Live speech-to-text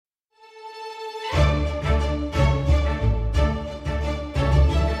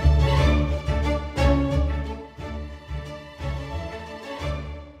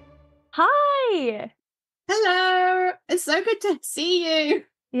Hi. Hello. It's so good to see you.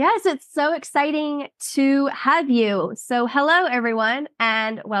 Yes, it's so exciting to have you. So, hello, everyone,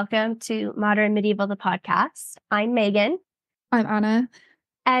 and welcome to Modern Medieval, the podcast. I'm Megan. I'm Anna.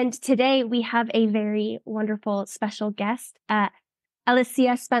 And today we have a very wonderful special guest,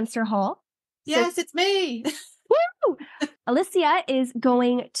 Alicia Spencer Hall. Yes, it's me. Woo! Alicia is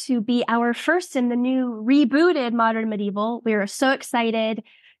going to be our first in the new rebooted Modern Medieval. We are so excited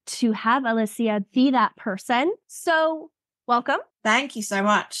to have Alicia be that person. So, welcome. Thank you so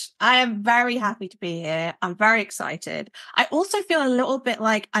much. I am very happy to be here. I'm very excited. I also feel a little bit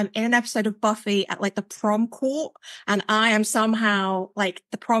like I'm in an episode of Buffy at like the prom court, and I am somehow like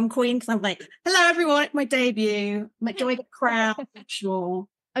the prom queen because I'm like, hello, everyone, it's my debut. I'm doing a crown. Sure.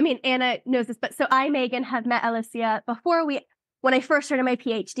 I mean, Anna knows this, but so I, Megan, have met Alicia before when I first started my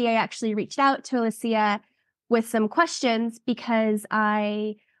PhD, I actually reached out to Alicia with some questions because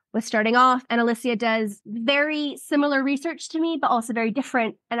I was starting off, and Alicia does very similar research to me, but also very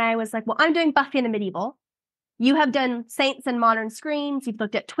different. And I was like, well, I'm doing Buffy in the Medieval. You have done Saints and Modern Screens. You've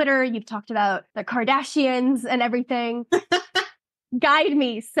looked at Twitter. You've talked about the Kardashians and everything. Guide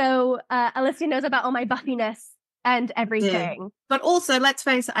me. So Alicia knows about all my Buffiness and everything. But also, let's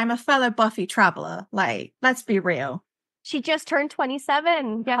face it, I'm a fellow Buffy traveler. Like, let's be real. She just turned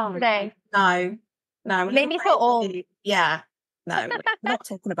 27 yesterday. No. Made me feel old. Yeah. No, we're not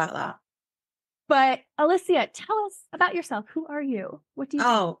talking about that. But Alicia, tell us about yourself. Who are you? What do you do?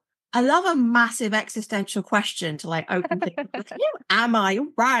 Oh, I love a massive existential question to like open things. Who am I?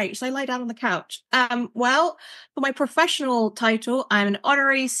 Right. Should I lie down on the couch? Well, for my professional title, I'm an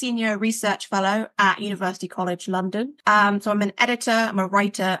honorary senior research fellow at University College London. So I'm an editor, I'm a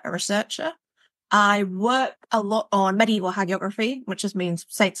writer, a researcher. I work a lot on medieval hagiography, which just means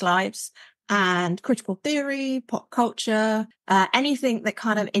saints' lives, and critical theory, pop culture, anything that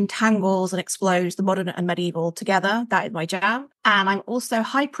kind of entangles and explores the modern and medieval together. That is my jam. And I'm also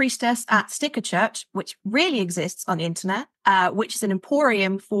high priestess at Sticker Church, which really exists on the internet, which is an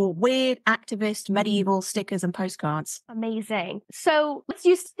emporium for weird activist medieval stickers and postcards. Amazing. So let's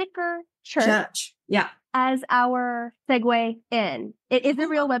use Sticker Church Yeah. as our segue in. It is a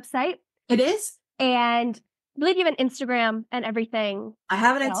real website. It is. And I believe you have an Instagram and everything. I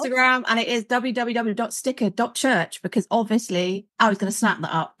have an Instagram, and it is www.sticker.church because obviously I was going to snap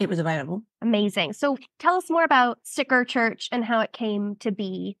that up. It was available. Amazing. So tell us more about Sticker Church and how it came to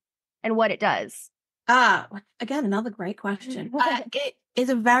be and what it does. Again, another great question. It is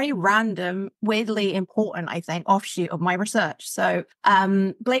a very random, weirdly important, I think, offshoot of my research. So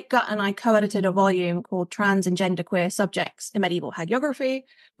Blake Gutt and I co-edited a volume called Trans and Genderqueer Subjects in Medieval Hagiography,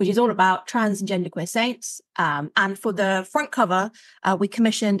 which is all about trans and genderqueer saints. And for the front cover, we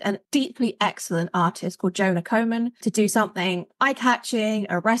commissioned a deeply excellent artist called Jonah Coman to do something eye-catching,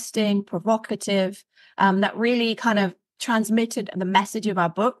 arresting, provocative, that really kind of transmitted the message of our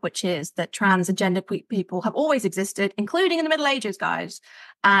book, which is that trans and genderqueer people have always existed, including in the Middle Ages, guys.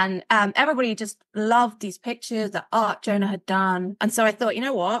 And everybody just loved these pictures, the art Jonah had done. And so I thought, you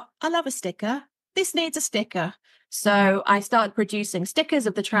know what? I love a sticker. This needs a sticker. So I started producing stickers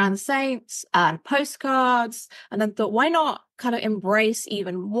of the trans saints and postcards, and then thought, why not kind of embrace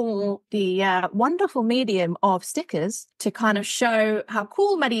even more the wonderful medium of stickers to kind of show how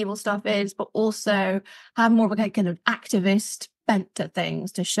cool medieval stuff is, but also have more of a kind of activist bent to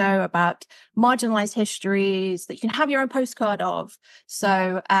things, to show about marginalized histories that you can have your own postcard of.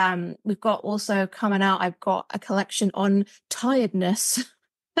 So we've got also coming out, I've got a collection on tiredness.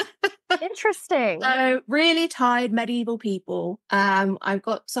 Interesting. So really tired medieval people. I've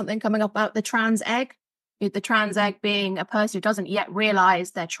got something coming up about the trans egg. The trans egg being a person who doesn't yet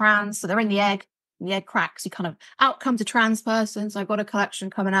realize they're trans. So they're in the egg, and the egg cracks. You kind of out comes a trans person. So I've got a collection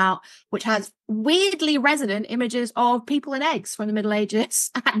coming out, which has weirdly resonant images of people in eggs from the Middle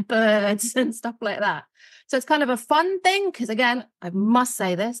Ages and birds and stuff like that. So it's kind of a fun thing because, again, I must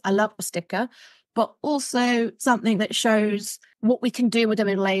say this, I love a sticker, but also something that shows what we can do with the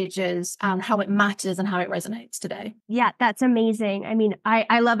Middle Ages and how it matters and how it resonates today. Yeah, that's amazing. I mean,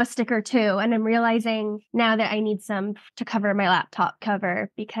 I love a sticker too. And I'm realizing now that I need some to cover my laptop cover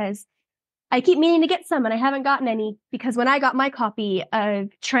because I keep meaning to get some and I haven't gotten any because when I got my copy of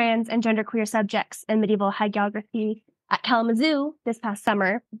Trans and Genderqueer Subjects in Medieval Hagiography at Kalamazoo this past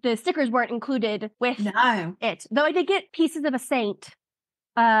summer, the stickers weren't included with it. Though I did get pieces of a saint.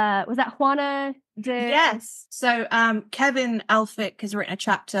 Was that Juana Yes. So Kevin Elphick has written a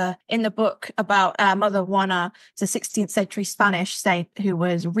chapter in the book about Mother Juana, the 16th century Spanish saint who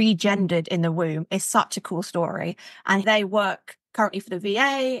was regendered in the womb. It's such a cool story. And they work currently for the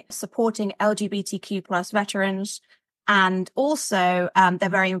VA, supporting LGBTQ plus veterans. And also, they're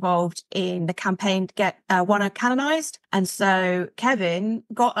very involved in the campaign to get one canonized. And so Kevin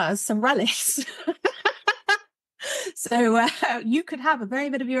got us some relics. So you could have a very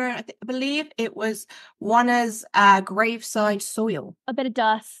bit of your own. I believe it was Juana's graveside soil. A bit of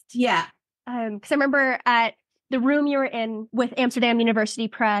dust. Yeah. Because I remember at the room you were in with Amsterdam University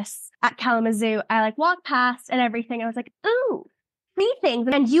Press at Kalamazoo, I like walked past and everything. I was like, ooh, free things.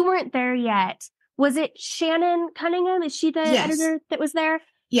 And you weren't there yet. Was it Shannon Cunningham? Is she the editor that was there?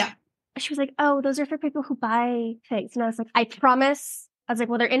 Yeah. She was like, oh, those are for people who buy things. And I was like, I promise. I was like,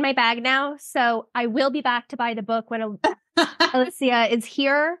 well, they're in my bag now. So I will be back to buy the book when Alicia is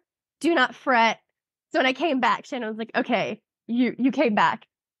here. Do not fret. So when I came back, Shannon was like, okay, you came back.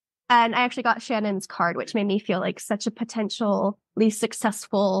 And I actually got Shannon's card, which made me feel like such a potentially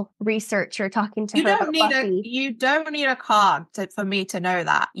successful researcher talking to her about Buffy. You don't need a card for me to know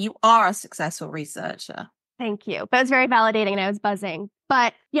that. You are a successful researcher. Thank you. But it was very validating and I was buzzing.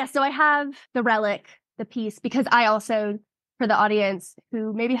 But yeah, so I have the relic, the piece, because I also, for the audience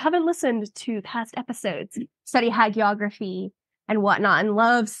who maybe haven't listened to past episodes, study hagiography and whatnot and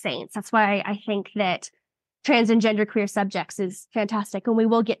love saints. That's why I think that trans and genderqueer subjects is fantastic. And we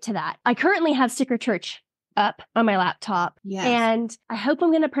will get to that. I currently have Sticker Church up on my laptop. Yes. And I hope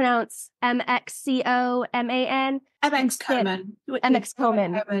I'm going to pronounce MXCOMAN. MX Coman. MX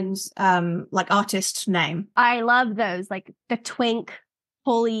Coman. Coman's like artist name. I love those, like the Twink,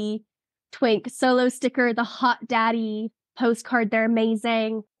 Holy Twink solo sticker, the Hot Daddy postcard. They're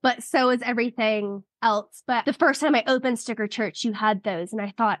amazing. But so is everything else. But the first time I opened Sticker Church, you had those. And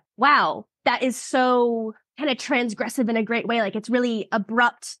I thought, wow, that is so kind of transgressive in a great way. Like it's really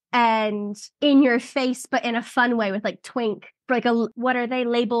abrupt and in your face, but in a fun way with like Twink, like what are they,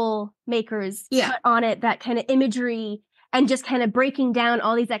 label makers put on it, that kind of imagery and just kind of breaking down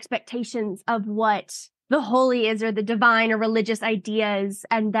all these expectations of what the holy is or the divine or religious ideas.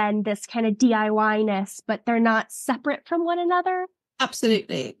 And then this kind of DIY-ness, but they're not separate from one another.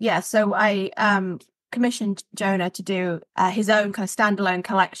 Absolutely. Yeah. So I commissioned Jonah to do his own kind of standalone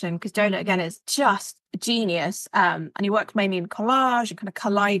collection because Jonah, again, is just a genius. And he works mainly in collage and kind of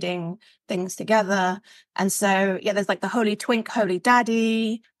colliding things together. And so, yeah, there's like the Holy Twink, Holy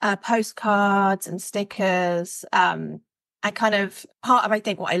Daddy, postcards and stickers. And kind of part of, I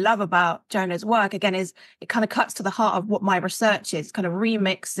think, what I love about Jonah's work, again, is it kind of cuts to the heart of what my research is, kind of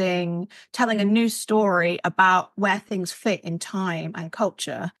remixing, telling a new story about where things fit in time and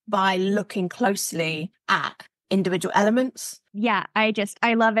culture by looking closely at individual elements. Yeah, I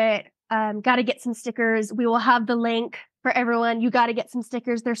love it. Got to get some stickers. We will have the link for everyone. You got to get some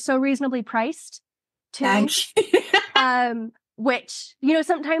stickers. They're so reasonably priced, too. Thank you. Which, you know,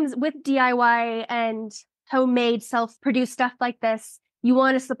 sometimes with DIY and homemade, self-produced stuff like this, you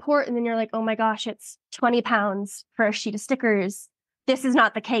want to support, and then you're like, oh my gosh, it's 20 pounds for a sheet of stickers. This is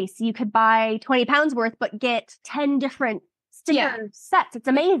not the case. You could buy 20 pounds worth, but get 10 different sticker sets. It's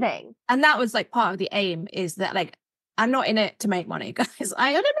amazing. And that was like part of the aim, is that like, I'm not in it to make money, guys.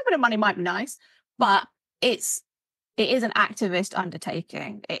 I don't know, but money might be nice, but it is an activist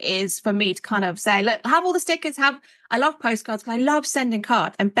undertaking. It is for me to kind of say, look, have all the stickers, I love postcards because I love sending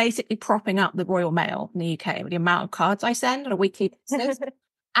cards and basically propping up the Royal Mail in the UK with the amount of cards I send on a weekly basis.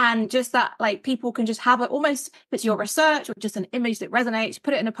 And just that, like, people can just have it almost, if it's your research or just an image that resonates,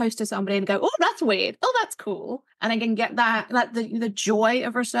 put it in a post to somebody and go, oh, that's weird. Oh, that's cool. And again, get that, like the joy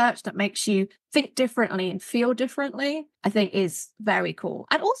of research that makes you think differently and feel differently, I think is very cool.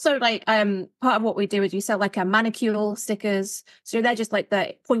 And also like, part of what we do is we sell like a manicule stickers. So they're just like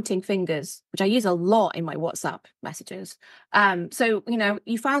the pointing fingers, which I use a lot in my WhatsApp messages. So, you know,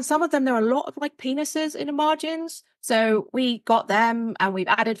 you found some of them, there are a lot of like penises in the margins. So we got them and we've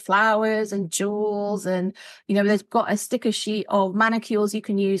added flowers and jewels and, you know, there's got a sticker sheet of manicules you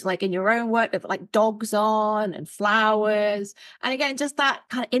can use like in your own work with like dogs on and flowers. And again, just that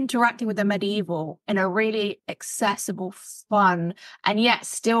kind of interacting with the medieval in a really accessible, fun, and yet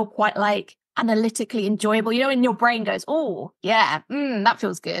still quite like analytically enjoyable. You know, and your brain goes, oh, yeah, that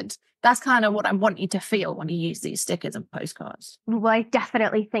feels good. That's kind of what I want you to feel when you use these stickers and postcards. Well, I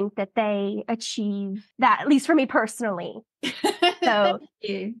definitely think that they achieve that, at least for me personally. So,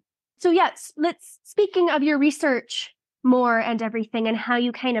 yes, speaking of your research more and everything and how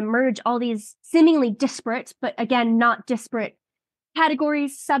you kind of merge all these seemingly disparate, but again, not disparate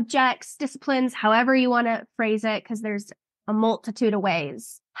categories, subjects, disciplines, however you want to phrase it, because there's a multitude of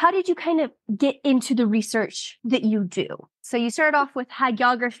ways. How did you kind of get into the research that you do? So you started off with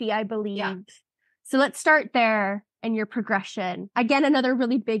hagiography, I believe. Yeah. So let's start there and your progression. Again, another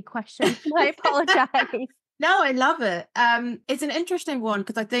really big question. I apologize. No, I love it. It's an interesting one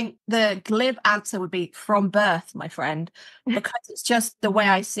because I think the glib answer would be from birth, my friend, because it's just the way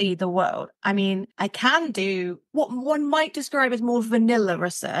I see the world. I mean, I can do what one might describe as more vanilla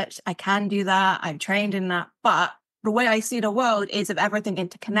research. I can do that. I'm trained in that. But the way I see the world is of everything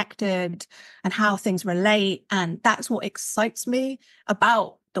interconnected and how things relate. And that's what excites me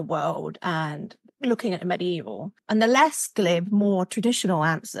about the world and looking at medieval. And the less glib, more traditional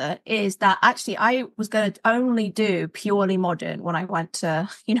answer is that actually I was going to only do purely modern when I went to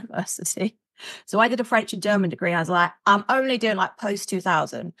university. So I did a French and German degree. I was like, I'm only doing like post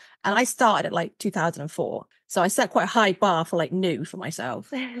 2000. And I started at like 2004. So I set quite a high bar for like new for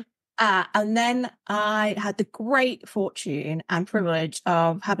myself. And then I had the great fortune and privilege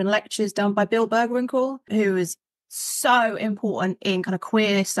of having lectures done by Bill Bergwinkle, who is so important in kind of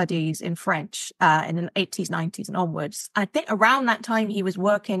queer studies in French in the 80s, 90s and onwards. I think around that time he was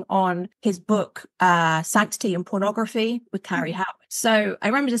working on his book, Sanctity and Pornography with Carrie Howard. So I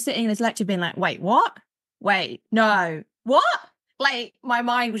remember just sitting in his lecture being like, wait, what? Wait, no, what? Like my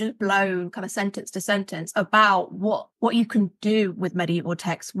mind was just blown kind of sentence to sentence about what you can do with medieval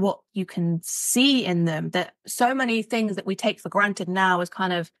texts, what you can see in them, that so many things that we take for granted now is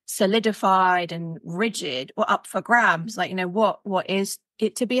kind of solidified and rigid or up for grabs. Like, what is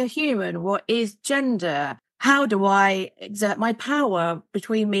it to be a human? What is gender? How do I exert my power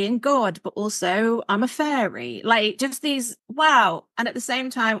between me and God? But also I'm a fairy, like just these, wow. And at the same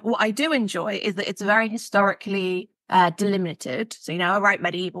time, what I do enjoy is that it's very historically delimited. So, I write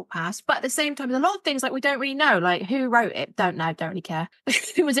medieval past, but at the same time, there's a lot of things like we don't really know, like who wrote it, don't know, don't really care.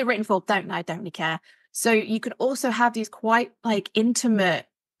 Who was it written for? Don't know, don't really care. So you can also have these quite like intimate,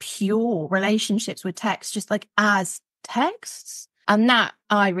 pure relationships with text, just like as texts. And that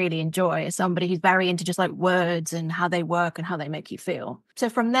I really enjoy as somebody who's very into just like words and how they work and how they make you feel. So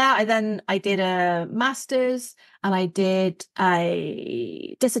from there, I did a master's and I did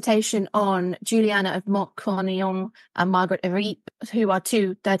a dissertation on Juliana of Montcornillon and Margaret of Ypres, who are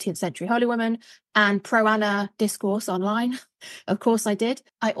two 13th century holy women, and pro-Anna discourse online. Of course I did.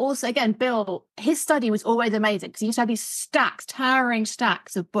 I also, again, Bill, his study was always amazing because he used to have these stacks, towering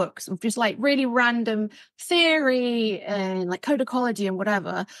stacks of books of just like really random theory and like codicology and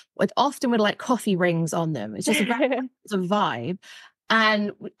whatever, often with like coffee rings on them. It's just it's a vibe.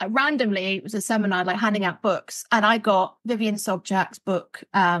 And randomly, it was a seminar like handing out books. And I got Vivian Sobchak's book,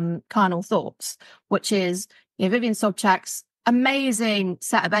 Carnal Thoughts, which is Vivian Sobchak's amazing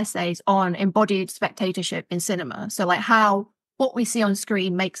set of essays on embodied spectatorship in cinema. So like how what we see on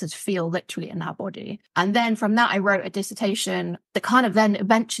screen makes us feel literally in our body. And then from that, I wrote a dissertation that kind of then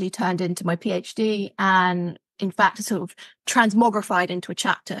eventually turned into my PhD. And in fact, it sort of transmogrified into a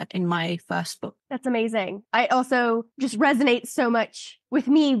chapter in my first book. That's amazing. I also just resonate so much with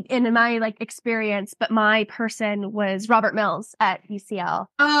me in my like experience, but my person was Robert Mills at UCL.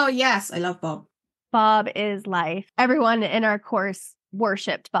 Oh, yes. I love Bob. Bob is life. Everyone in our course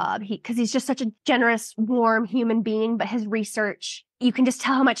worshipped Bob because he's just such a generous, warm human being, but his research, you can just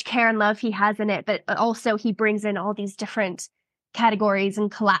tell how much care and love he has in it, but also he brings in all these different categories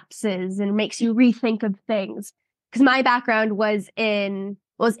and collapses and makes you rethink of things. Because my background was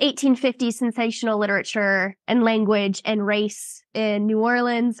 1850s sensational literature and language and race in New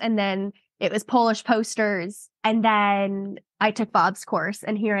Orleans. And then it was Polish posters. And then I took Bob's course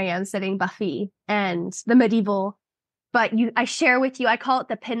and here I am studying Buffy and the medieval. But I share with you, I call it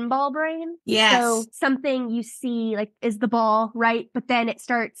the pinball brain. Yes. So something you see like is the ball, right? But then it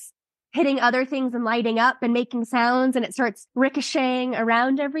starts hitting other things and lighting up and making sounds and it starts ricocheting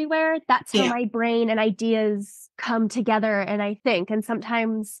around everywhere. That's how my brain and ideas come together and I think. And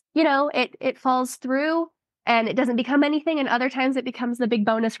sometimes, it falls through and it doesn't become anything. And other times it becomes the big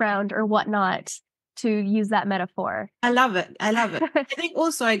bonus round or whatnot, to use that metaphor. I love it. I think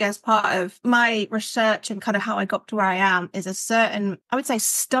also, I guess, part of my research and kind of how I got to where I am is a certain, I would say,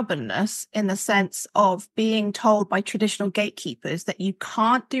 stubbornness in the sense of being told by traditional gatekeepers that you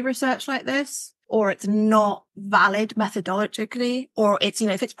can't do research like this, or it's not valid methodologically, or it's,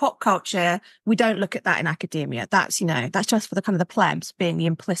 if it's pop culture, we don't look at that in academia. That's, that's just for the kind of the plebs being the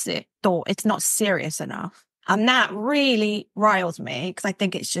implicit thought. It's not serious enough. And that really riles me because I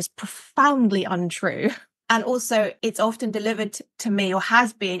think it's just profoundly untrue. And also it's often delivered to me or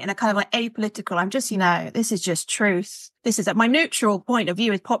has been in a kind of like apolitical, I'm just, this is just truth. This is my neutral point of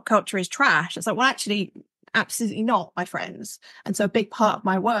view is pop culture is trash. It's like, well, actually, absolutely not, my friends. And so a big part of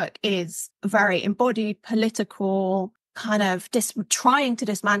my work is very embodied, political, kind of trying to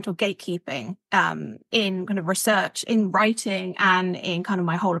dismantle gatekeeping in kind of research, in writing, and in kind of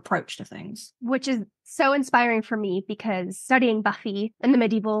my whole approach to things. Which is so inspiring for me because studying Buffy in the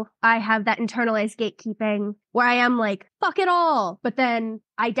medieval, I have that internalized gatekeeping where I am like, fuck it all. But then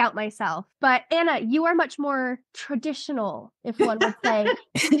I doubt myself. But Anna, you are much more traditional, if one would say,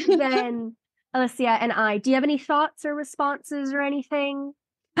 than Alicia and I. Do you have any thoughts or responses or anything?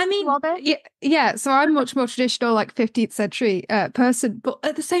 I mean, yeah. So I'm much more traditional, like 15th century person. But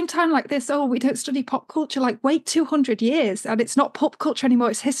at the same time, like this, we don't study pop culture. Like, wait 200 years and it's not pop culture anymore,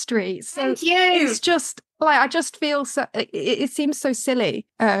 it's history. So Thank you. It's just like, I just feel so, it seems so silly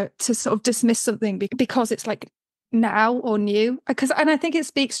to sort of dismiss something because it's like now or new. And I think it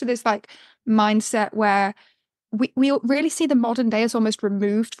speaks to this like mindset where we really see the modern day as almost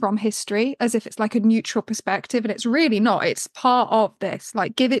removed from history, as if it's like a neutral perspective, and it's really not. It's part of this.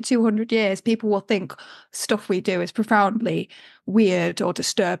 Like, give it 200 years, people will think stuff we do is profoundly weird or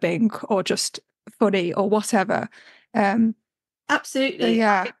disturbing or just funny or whatever. Absolutely.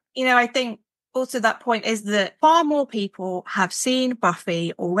 Yeah. I think also that point is that far more people have seen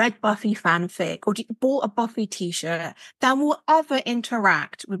Buffy or read Buffy fanfic or bought a Buffy t-shirt than will ever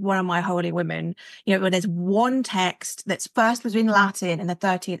interact with one of my holy women. When there's one text that's first was in Latin in the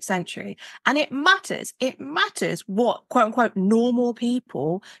 13th century, and it matters what quote unquote normal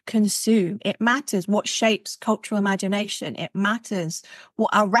people consume. It matters what shapes cultural imagination. It matters what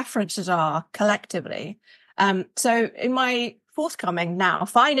our references are collectively. So in my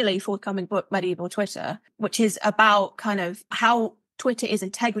finally forthcoming book, Medieval Twitter, which is about kind of how Twitter is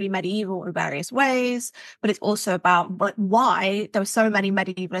integrally medieval in various ways, but it's also about why there were so many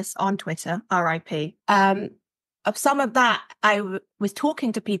medievalists on Twitter, RIP. Of some of that, I was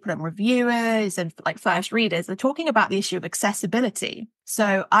talking to people and reviewers and like first readers, and talking about the issue of accessibility.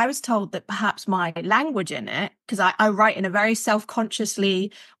 So I was told that perhaps my language in it, because I write in a very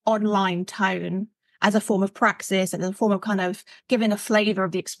self-consciously online tone, as a form of praxis and as a form of kind of giving a flavor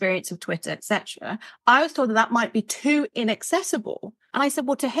of the experience of Twitter, etc. I was told that might be too inaccessible. And I said,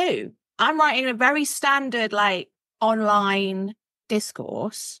 well, to who? I'm writing a very standard, like, online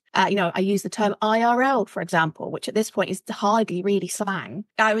discourse. I use the term IRL, for example, which at this point is hardly really slang.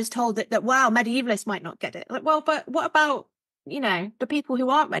 I was told that wow, medievalists might not get it. Like, well, but what about the people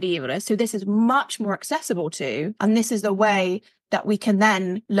who aren't medievalists, who this is much more accessible to, and this is the way that we can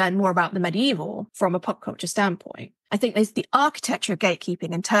then learn more about the medieval from a pop culture standpoint. I think there's the architecture of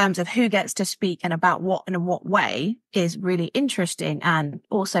gatekeeping in terms of who gets to speak and about what and in what way is really interesting and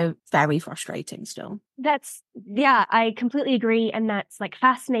also very frustrating still. I completely agree. And that's like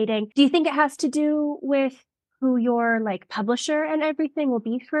fascinating. Do you think it has to do with who your like publisher and everything will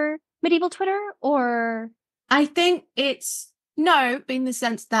be for medieval Twitter, or? I think it's no, in the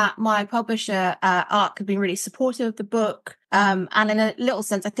sense that my publisher, ARC, has been really supportive of the book. And in a little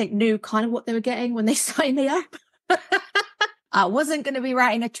sense, I think knew kind of what they were getting when they signed me up. I wasn't going to be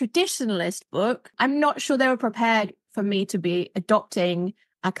writing a traditionalist book. I'm not sure they were prepared for me to be adopting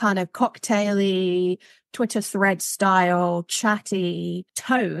a kind of cocktaily, Twitter thread style, chatty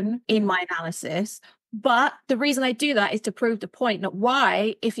tone in my analysis. But the reason I do that is to prove the point that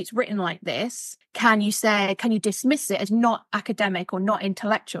why, if it's written like this, can you dismiss it as not academic or not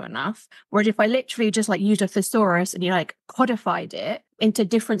intellectual enough? Whereas if I literally just like used a thesaurus and you like codified it into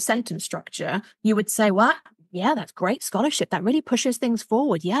different sentence structure, you would say, what? Yeah, that's great scholarship. That really pushes things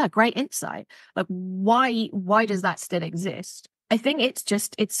forward. Yeah, great insight. Like, why does that still exist? I think it's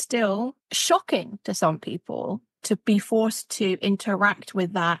still shocking to some people to be forced to interact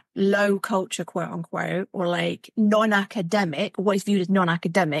with that low culture, quote unquote, or like non-academic, what is viewed as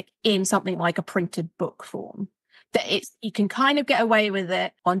non-academic in something like a printed book form. That you can kind of get away with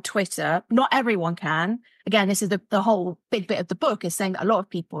it on Twitter. Not everyone can. Again, this is the whole big bit of the book is saying that a lot of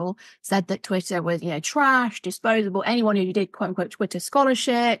people said that Twitter was, trash, disposable. Anyone who did quote unquote Twitter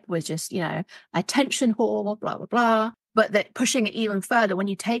scholarship was just, attention whore, blah, blah, blah. But that pushing it even further when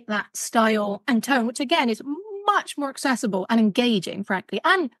you take that style and tone, which again is much more accessible and engaging, frankly,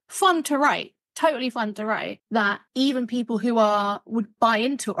 and fun to write, totally fun to write, that even people who would buy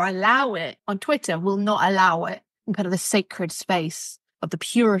into or allow it on Twitter will not allow it in kind of the sacred space of the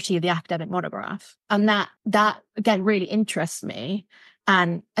purity of the academic monograph. And that again really interests me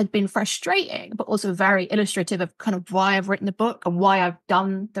and has been frustrating, but also very illustrative of kind of why I've written the book and why I've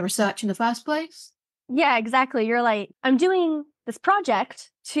done the research in the first place. Yeah, exactly. You're like, I'm doing this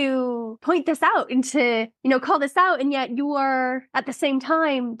project to point this out and to, call this out. And yet you are at the same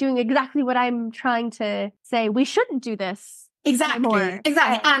time doing exactly what I'm trying to say. We shouldn't do this. Exactly. Anymore.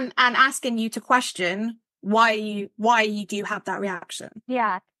 Exactly. And asking you to question why do you have that reaction?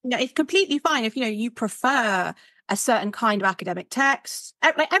 Yeah. It's completely fine if, you prefer a certain kind of academic text.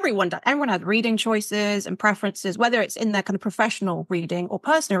 Like everyone does. Everyone has reading choices and preferences, whether it's in their kind of professional reading or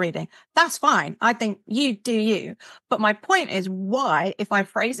personal reading. That's fine. I think you do you. But my point is, why, if I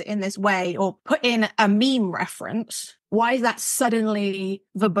phrase it in this way or put in a meme reference, why is that suddenly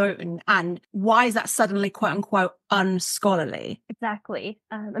verboten? And why is that suddenly, quote unquote, unscholarly? Exactly.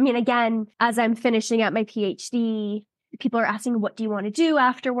 Again, as I'm finishing up my PhD, people are asking, what do you want to do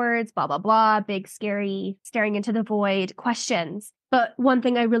afterwards? Blah, blah, blah. Big, scary, staring into the void questions. But one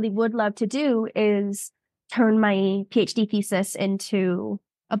thing I really would love to do is turn my PhD thesis into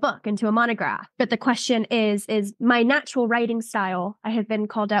a book, into a monograph. But the question is my natural writing style, I have been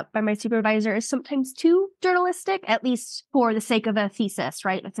called out by my supervisor, is sometimes too journalistic, at least for the sake of a thesis,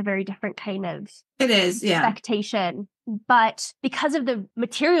 right? That's a very different kind of expectation. But because of the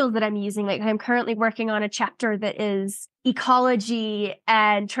materials that I'm using, like I'm currently working on a chapter that is ecology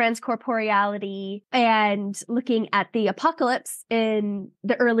and transcorporeality and looking at the apocalypse in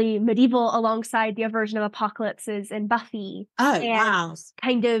the early medieval alongside the aversion of apocalypses in Buffy. Oh, wow.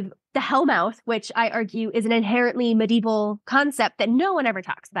 Kind of the Hellmouth, which I argue is an inherently medieval concept that no one ever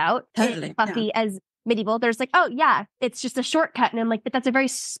talks about. Totally. Buffy as medieval. There's like, oh yeah, it's just a shortcut. And I'm like, but that's a very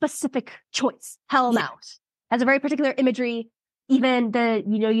specific choice. Hellmouth has a very particular imagery. Even the,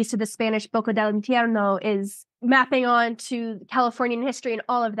 use of the Spanish Boca del Infierno is mapping on to Californian history and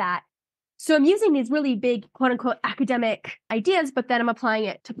all of that. So I'm using these really big, quote unquote, academic ideas, but then I'm applying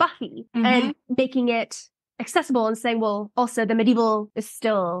it to Buffy and making it accessible and saying, well, also the medieval is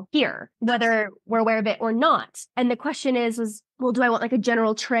still here, whether we're aware of it or not. And the question is, well, do I want like a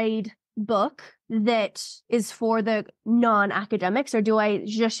general trade book that is for the non-academics, or do I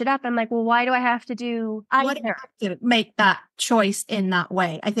zhush it up? I'm like, well, why do I have to do either? Why do you have to make that choice in that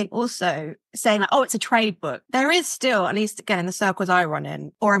way? I think also saying like, oh, it's a trade book. There is still, at least again in the circles I run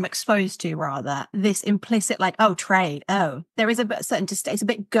in, or I'm exposed to rather, this implicit like, oh, trade. Oh, there is a certain it's a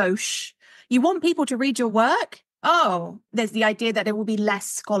bit gauche. You want people to read your work? Oh, there's the idea that it will be less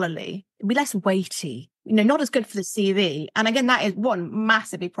scholarly, it'll be less weighty, not as good for the CV. And again, that is one,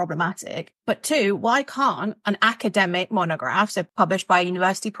 massively problematic. But two, why can't an academic monograph, so published by a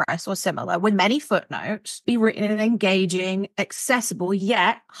university press or similar, with many footnotes, be written in an engaging, accessible,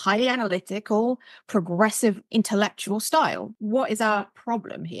 yet highly analytical, progressive intellectual style? What is our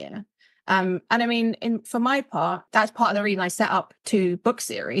problem here? For my part, that's part of the reason I set up 2 book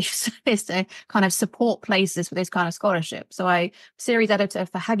series is to kind of support places for this kind of scholarship. So I'm series editor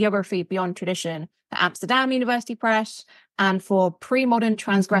for Hagiography Beyond Tradition at Amsterdam University Press, and for Pre-Modern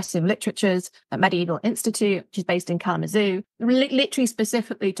Transgressive Literatures at Medieval Institute, which is based in Kalamazoo, literally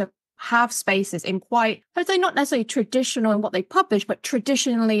specifically to have spaces in quite, I'd say not necessarily traditional in what they publish, but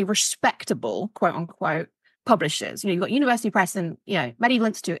traditionally respectable, quote unquote, publishers. You've got University Press and, Medieval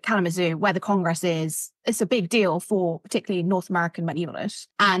Institute at Kalamazoo, where the Congress is. It's a big deal for particularly North American medievalists,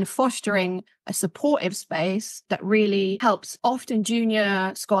 and fostering a supportive space that really helps often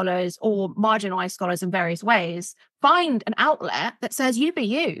junior scholars or marginalized scholars in various ways find an outlet that says, you be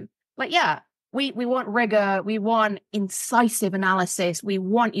you. Like, we want rigor. We want incisive analysis. We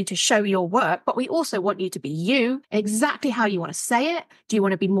want you to show your work, but we also want you to be you, exactly how you want to say it. Do you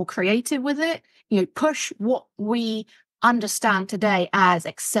want to be more creative with it? Push what we understand today as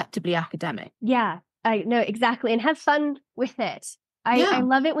acceptably academic. Yeah, I know exactly. And have fun with it. I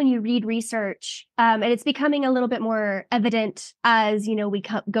love it when you read research, and it's becoming a little bit more evident as, we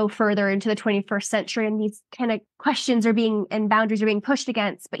go further into the 21st century and these kind of questions and boundaries are being pushed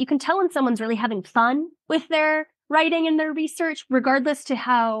against. But you can tell when someone's really having fun with their writing and their research, regardless to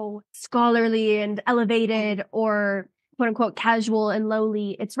how scholarly and elevated or quote unquote casual and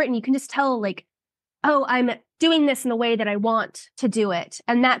lowly it's written. You can just tell like, oh, I'm doing this in the way that I want to do it.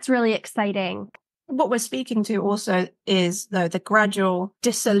 And that's really exciting. What we're speaking to also is, though, the gradual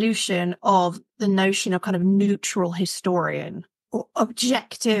dissolution of the notion of kind of neutral historian or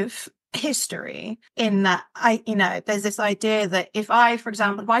objective history, in that there's this idea that if I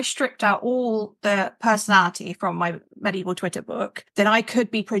stripped out all the personality from my medieval Twitter book, then I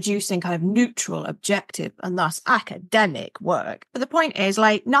could be producing kind of neutral, objective, and thus academic work. But the point is,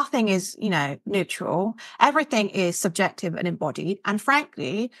 like, nothing is, neutral. Everything is subjective and embodied. And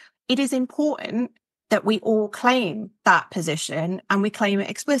frankly, it is important that we all claim that position, and we claim it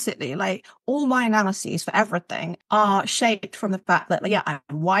explicitly. Like, all my analyses for everything are shaped from the fact that,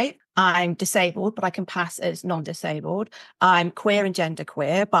 I'm white, I'm disabled, but I can pass as non-disabled. I'm queer and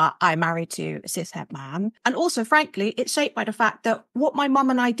genderqueer, but I'm married to a cishet man. And also, frankly, it's shaped by the fact that what my mum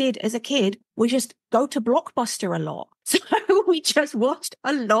and I did as a kid was just go to Blockbuster a lot. So we just watched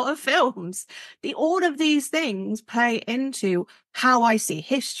a lot of films. All of these things play into how I see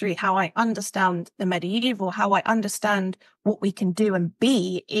history, how I understand the medieval, how I understand what we can do and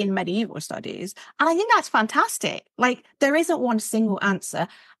be in medieval studies. And I think that's fantastic. Like, there isn't one single answer.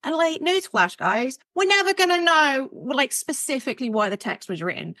 And like, newsflash, guys, we're never going to know, like, specifically why the text was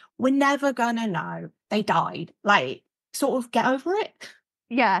written. We're never going to know. They died. Like, sort of get over it.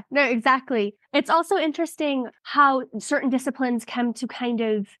 Yeah, no, exactly. It's also interesting how certain disciplines come to kind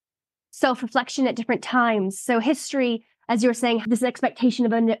of self-reflection at different times. So history, as you were saying, this expectation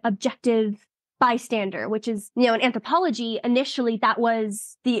of an objective bystander, which is, in anthropology, initially that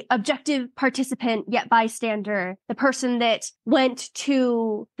was the objective participant yet bystander, the person that went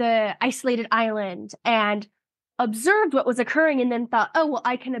to the isolated island and observed what was occurring and then thought, oh, well,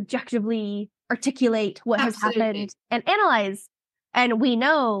 I can objectively articulate what Absolutely. has happened and analyze. And we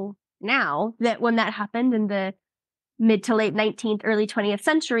know now that when that happened in the mid to late 19th, early 20th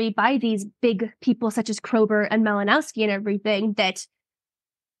century by these big people such as Kroeber and Malinowski and everything, that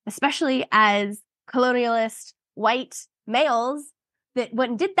especially as colonialist white males that went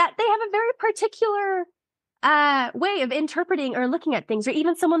and did that, they have a very particular way of interpreting or looking at things. Or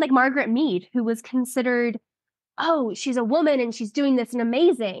even someone like Margaret Mead, who was considered, oh, she's a woman and she's doing this and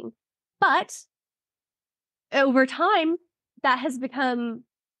amazing. But over time, that has become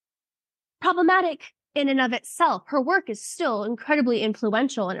problematic in and of itself. Her work is still incredibly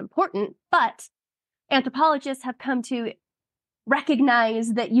influential and important, but anthropologists have come to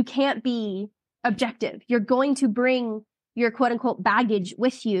recognize that you can't be objective. You're going to bring your quote unquote baggage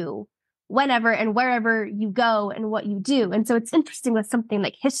with you whenever and wherever you go and what you do. And so it's interesting with something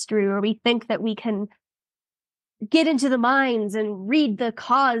like history, where we think that we can get into the minds and read the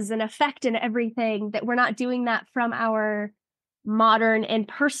cause and effect and everything, that we're not doing that from our modern and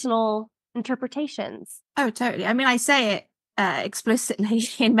personal interpretations. Oh, totally. I mean, I say it explicitly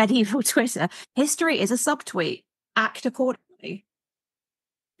in medieval Twitter. History is a subtweet. Act accordingly.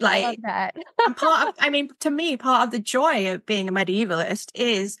 I love that. And to me, part of the joy of being a medievalist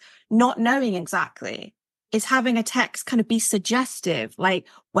is not knowing exactly, is having a text kind of be suggestive, like,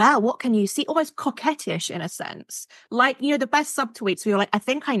 well, what can you see? Almost coquettish in a sense. Like, the best subtweets where you're like, I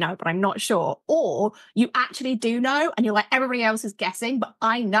think I know, but I'm not sure. Or you actually do know, and you're like, everybody else is guessing, but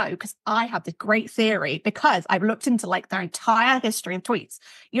I know because I have this great theory because I've looked into like their entire history of tweets.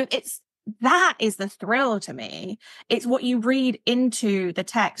 That is the thrill to me. It's what you read into the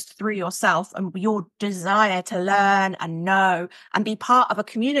text through yourself and your desire to learn and know and be part of a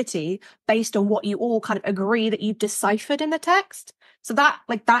community based on what you all kind of agree that you've deciphered in the text. So that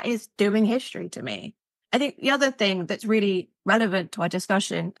is doing history to me. I think the other thing that's really relevant to our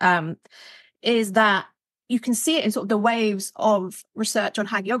discussion is that you can see it in sort of the waves of research on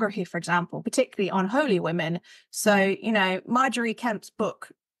hagiography, for example, particularly on holy women. So, Marjorie Kemp's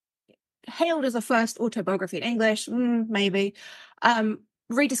book, hailed as the first autobiography in English, maybe,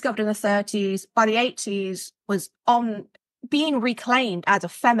 rediscovered in the 30s. By the 80s, was on being reclaimed as a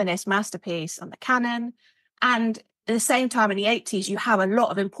feminist masterpiece on the canon. And at the same time, in the 80s, you have a lot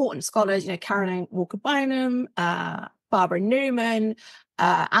of important scholars, Caroline Walker Bynum, Barbara Newman,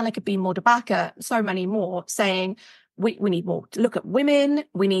 Annika B. Mordebaka, so many more, saying, we need more to look at women.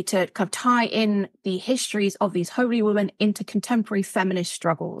 We need to kind of tie in the histories of these holy women into contemporary feminist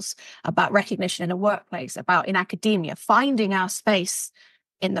struggles about recognition in the workplace, about in academia, finding our space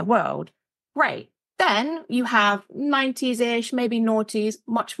in the world. Great. Then you have 90s-ish, maybe noughties,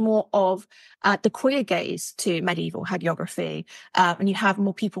 much more of the queer gaze to medieval hagiography. And you have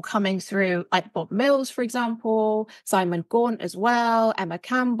more people coming through, like Bob Mills, for example, Simon Gaunt as well, Emma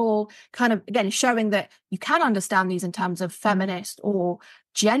Campbell, kind of, again, showing that you can understand these in terms of feminist or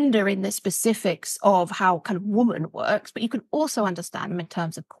gender in the specifics of how kind of woman works, but you can also understand them in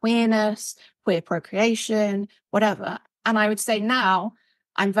terms of queerness, queer procreation, whatever. And I would say now,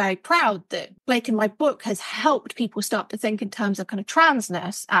 I'm very proud that Blake in my book has helped people start to think in terms of kind of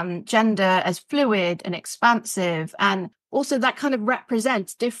transness and gender as fluid and expansive. And also that kind of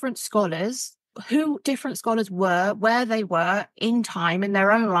represents different scholars, who different scholars were, where they were in time in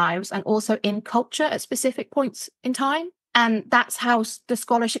their own lives, and also in culture at specific points in time. And that's how the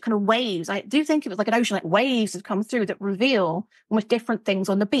scholarship kind of waves. I do think it was like an ocean, like waves have come through that reveal almost different things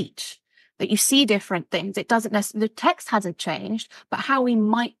on the beach. That you see different things. It doesn't necessarily, the text hasn't changed, but how we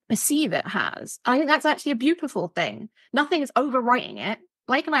might perceive it has. I think that's actually a beautiful thing. Nothing is overwriting it.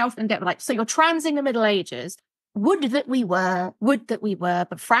 Blake and I often get like, so you're transing the Middle Ages. Would that we were.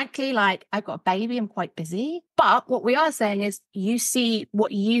 But frankly, like, I've got a baby, I'm quite busy. But what we are saying is you see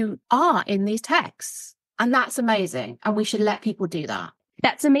what you are in these texts. And that's amazing. And we should let people do that.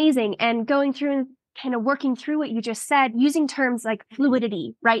 That's amazing. And going through kind of working through what you just said, using terms like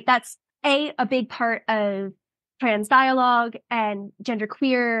fluidity, right? That's a big part of trans dialogue and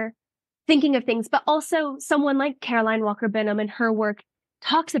genderqueer thinking of things, but also someone like Caroline Walker Benham and her work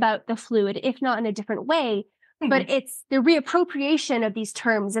talks about the fluid, if not in a different way, but it's the reappropriation of these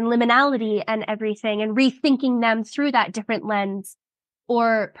terms and liminality and everything and rethinking them through that different lens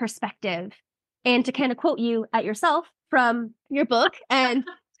or perspective. And to kind of quote you at yourself from your book and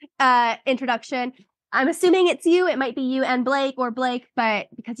introduction, I'm assuming it's you. It might be you and Blake, or Blake, but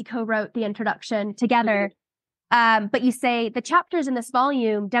because you co-wrote the introduction together. But you say the chapters in this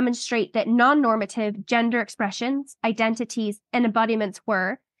volume demonstrate that non-normative gender expressions, identities, and embodiments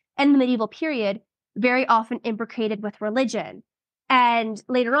were, in the medieval period, very often imbricated with religion. And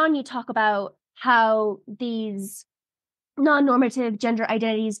later on, you talk about how these non-normative gender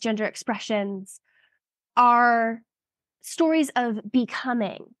identities, gender expressions are stories of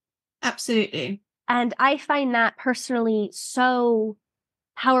becoming. Absolutely. And I find that personally so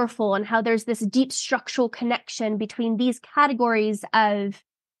powerful, and how there's this deep structural connection between these categories of,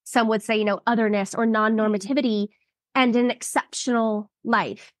 some would say, otherness or non-normativity, and an exceptional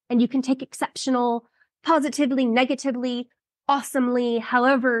life. And you can take exceptional positively, negatively, awesomely,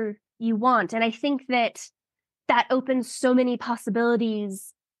 however you want. And I think that opens so many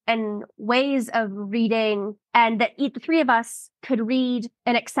possibilities and ways of reading, and that the three of us could read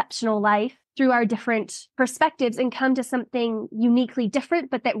an exceptional life through our different perspectives and come to something uniquely different,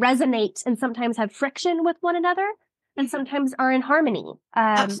 but that resonate and sometimes have friction with one another and sometimes are in harmony.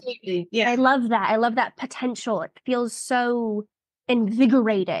 Absolutely. Yeah. I love that. I love that potential. It feels so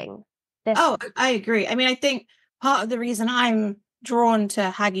invigorating. I agree. I mean, I think part of the reason I'm drawn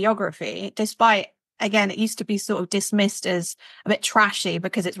to hagiography, despite, again, it used to be sort of dismissed as a bit trashy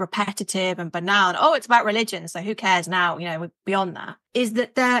because it's repetitive and banal. And, it's about religion, so who cares now? We're beyond that. Is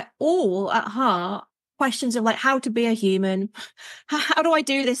that they're all at heart questions of like how to be a human. How do I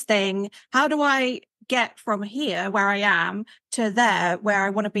do this thing? How do I get from here where I am to there where I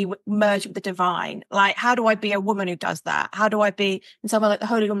want to be merged with the divine? Like, how do I be a woman who does that? How do I be, in someone like the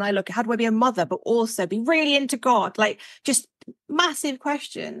Holy Woman I look at, how do I be a mother, but also be really into God? Like, just massive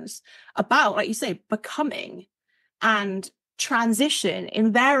questions about, like you say, becoming and transition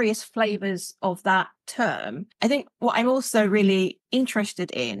in various flavors of that term. I think what I'm also really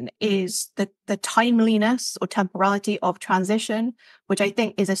interested in is the timeliness or temporality of transition, which I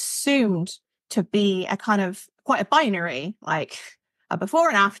think is assumed to be a kind of quite a binary, like a before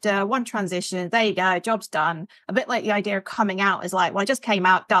and after, one transition, there you go, job's done. A bit like the idea of coming out is like, well, I just came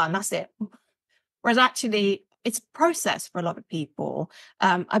out, done, that's it. Whereas actually it's a process for a lot of people.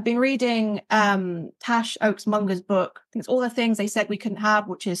 I've been reading Tash Oakes-Munger's book. I think it's All the Things They Said We Couldn't Have,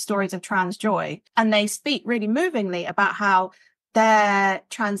 which is Stories of Trans Joy. And they speak really movingly about how their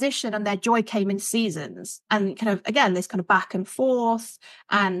transition and their joy came in seasons. And kind of, again, this kind of back and forth,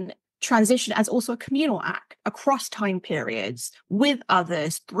 and transition as also a communal act across time periods with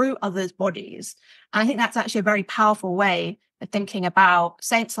others, through others' bodies. And I think that's actually a very powerful way of thinking about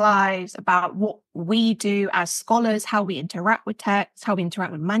saints' lives, about what we do as scholars, how we interact with texts, how we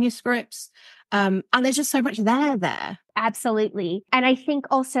interact with manuscripts. And there's just so much there. Absolutely. And I think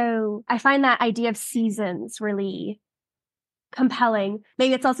also, I find that idea of seasons really compelling.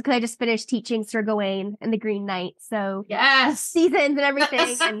 Maybe it's also because I just finished teaching Sir Gawain and the Green Knight. So yes, seasons and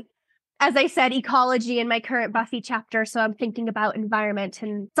everything. And as I said, ecology in my current Buffy chapter. So I'm thinking about environment,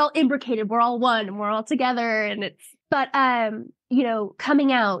 and it's all imbricated. We're all one and we're all together. And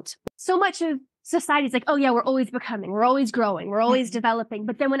coming out, so much of society is like, oh yeah, we're always becoming, we're always growing, we're always developing.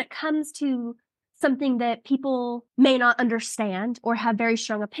 But then when it comes to something that people may not understand or have very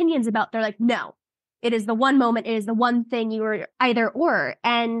strong opinions about, they're like, no, it is the one moment, it is the one thing, you are either or.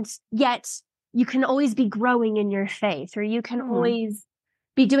 And yet you can always be growing in your faith, or you can always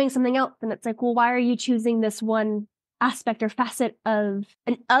be doing something else. And it's like, well, why are you choosing this one aspect or facet of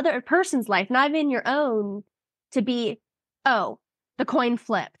an other person's life, not even your own, to be, the coin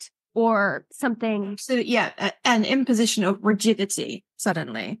flipped or something? So yeah, an imposition of rigidity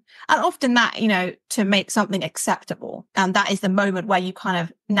suddenly. And often that, to make something acceptable. And that is the moment where you kind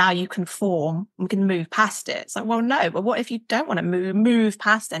of, now you conform and can move past it. It's like, well, no, but what if you don't want to move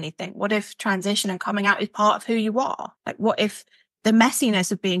past anything? What if transition and coming out is part of who you are? Like, what if the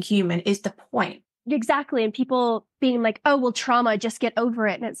messiness of being human is the point? Exactly. And people being like, oh, well, trauma, just get over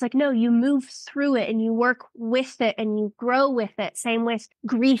it. And it's like, no, you move through it and you work with it and you grow with it. Same with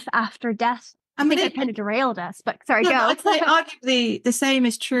grief after death. I think I kind of derailed us, but sorry, go. I'd say arguably the same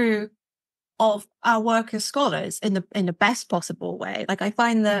is true of our work as scholars in the best possible way. Like, I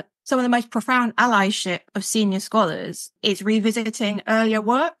find that some of the most profound allyship of senior scholars is revisiting earlier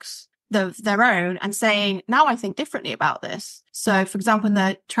works, their own and saying, now I think differently about this. So, for example, in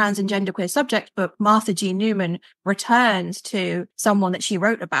the Trans and Genderqueer Subject book, Martha G. Newman returns to someone that she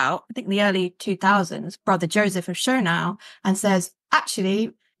wrote about, I think in the early 2000s, Brother Joseph of Schonau, and says,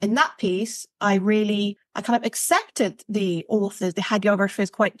 actually, in that piece, I kind of accepted the authors, the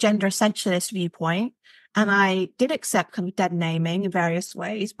hagiographer's quite gender essentialist viewpoint. And I did accept kind of dead naming in various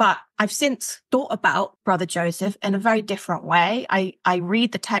ways, but I've since thought about Brother Joseph in a very different way. I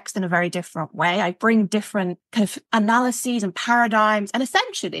read the text in a very different way. I bring different kind of analyses and paradigms and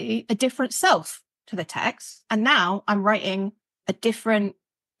essentially a different self to the text. And now I'm writing a different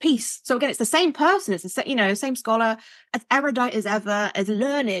piece. So again, it's the same person. It's the same scholar, as erudite as ever, as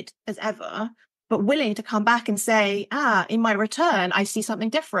learned as ever, but willing to come back and say, in my return, I see something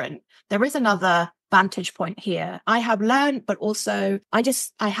different. There is another vantage point here. I have learned, but also I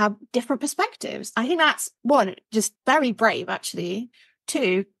have different perspectives. I think that's one, just very brave, actually.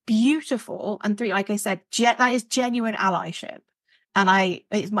 Two, beautiful. And three, like I said, that is genuine allyship. And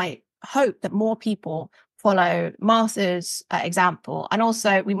it's my hope that more people follow Martha's example. And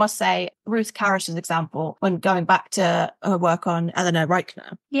also, we must say, Ruth Karish's example when going back to her work on Eleanor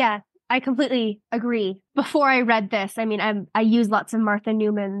Reichner. Yeah, I completely agree. Before I read this, I mean, I use lots of Martha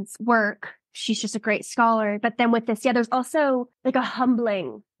Newman's work. She's just a great scholar. But then with this, there's also like a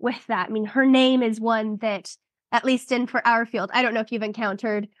humbling with that. I mean, her name is one that, at least for our field, I don't know if you've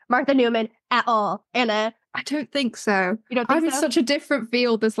encountered Martha Newman at all, Anna. I don't think so. You don't think I'm in so? such a different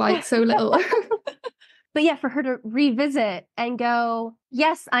field. There's like so little. But yeah, for her to revisit and go,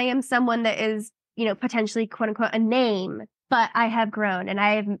 yes, I am someone that is, potentially quote unquote a name, but I have grown and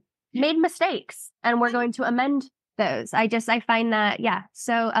I have made mistakes and we're going to amend those. I find that,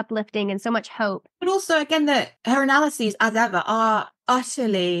 so uplifting and so much hope. But also, again, that her analyses, as ever, are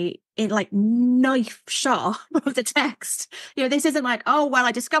utterly in like knife sharp of the text. This isn't like, oh, well,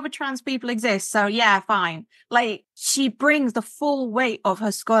 I discovered trans people exist, so yeah, fine. Like, she brings the full weight of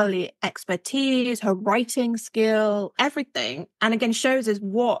her scholarly expertise, her writing skill, everything. And again, shows us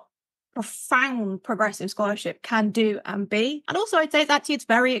what profound progressive scholarship can do and be. And also, I'd say that it's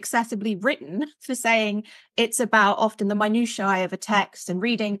very accessibly written for saying it's about often the minutiae of a text and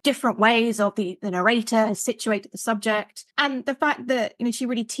reading different ways of the narrator has situated the subject. And the fact that, she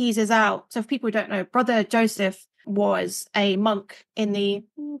really teases out. So if people don't know, Brother Joseph was a monk in the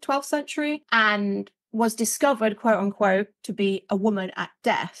 12th century and was discovered, quote unquote, to be a woman at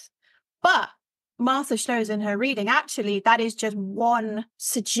death. But Martha shows in her reading, actually, that is just one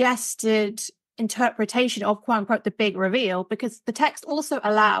suggested interpretation of, quote unquote, the big reveal, because the text also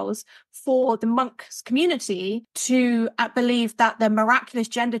allows for the monk's community to believe that the miraculous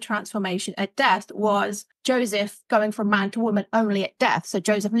gender transformation at death was Joseph going from man to woman only at death. So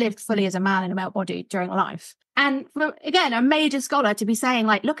Joseph lived fully as a man in a male body during life. And for, again, a major scholar to be saying,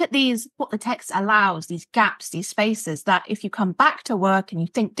 like, look at these, what the text allows, these gaps, these spaces that if you come back to work and you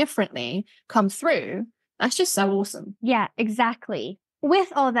think differently, come through, that's just so awesome. Yeah, exactly.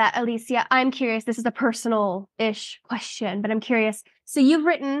 With all that, Alicia, I'm curious, this is a personal-ish question, but I'm curious. So you've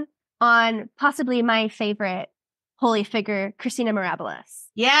written on possibly my favorite holy figure, Christina Mirabilis.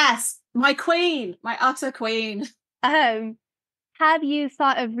 Yes, my queen, my utter queen. Have you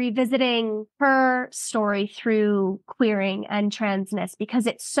thought of revisiting her story through queering and transness? Because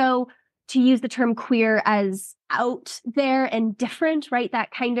it's so, to use the term queer as out there and different, right?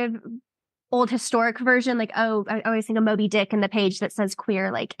 That kind of old historic version, like, oh, I always think of Moby Dick and the page that says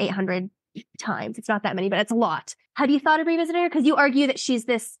queer like 800 times. It's not that many, but it's a lot. Have you thought of revisiting her? Because you argue that she's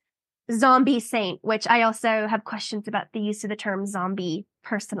this zombie saint, which I also have questions about the use of the term zombie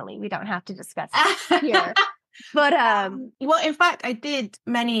personally. We don't have to discuss here. But well, in fact, I did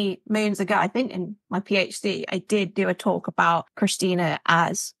many moons ago, I think in my PhD, I did do a talk about Christina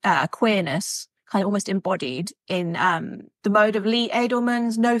as queerness, kind of almost embodied in the mode of Lee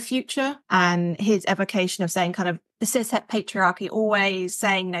Edelman's No Future, and his evocation of saying kind of the cishet patriarchy always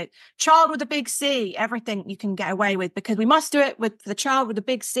saying, child with a big C, everything you can get away with, because we must do it with the child with a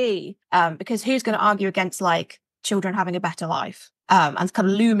big C, because who's going to argue against like children having a better life? And kind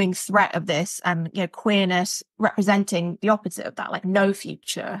of looming threat of this, and queerness representing the opposite of that, like no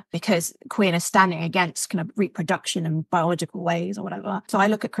future, because queerness standing against kind of reproduction and biological ways or whatever. So I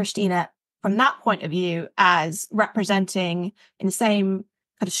look at Christina from that point of view as representing in the same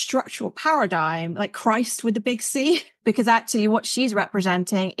kind of structural paradigm, like Christ with the big C, because actually what she's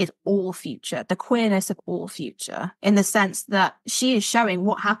representing is all future, the queerness of all future, in the sense that she is showing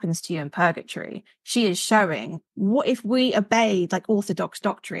what happens to you in purgatory. She is showing what if we obeyed like orthodox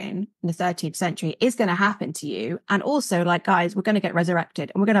doctrine in the 13th century is going to happen to you. And also, like, guys, we're going to get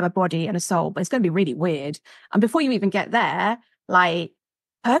resurrected and we're going to have a body and a soul, but it's going to be really weird. And before you even get there, like,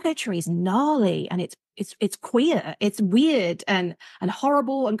 purgatory is gnarly and it's queer, it's weird and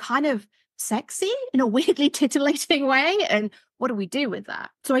horrible and kind of sexy in a weirdly titillating way. And what do we do with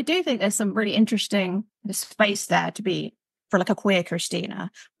that? So I do think there's some really interesting space there to be for like a queer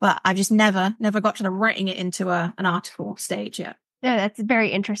Christina, but I've just never got to the writing it into an article stage yet. No, that's very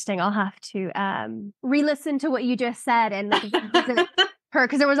interesting. I'll have to re-listen to what you just said and like, visit her,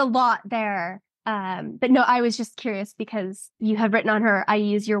 because there was a lot there. But no, I was just curious because you have written on her. I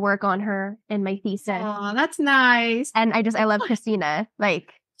use your work on her in my thesis. Oh, that's nice. And I love Christina.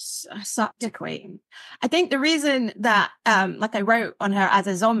 Like, such a queen. I think the reason that like I wrote on her as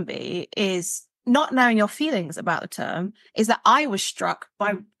a zombie is not knowing your feelings about the term, is that I was struck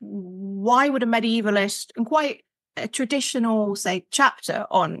by why would a medievalist and quite a traditional, say, chapter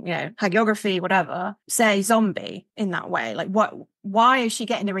on, hagiography, whatever, say zombie in that way. Like, why is she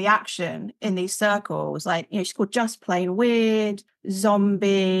getting the reaction in these circles? Like, she's called just plain weird,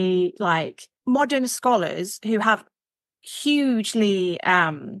 zombie. Like, modern scholars who have hugely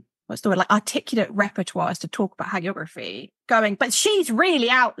what's the word, like articulate repertoires to talk about hagiography going, but she's really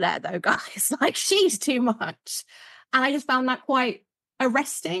out there though, guys. Like, she's too much. And I just found that quite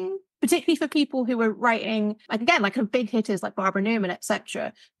arresting, particularly for people who were writing, like, again, like big hitters like Barbara Newman,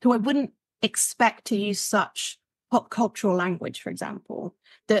 etc., who I wouldn't expect to use such pop cultural language, for example.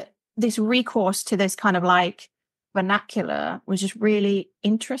 That this recourse to this kind of like vernacular was just really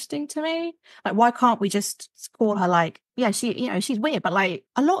interesting to me. Like, why can't we just call her like, yeah, she's weird, but like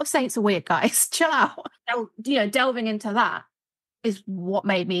a lot of saints are weird, guys. Chill out. Delving into that is what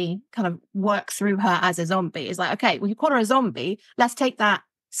made me kind of work through her as a zombie. Is like, okay, well, you call her a zombie, let's take that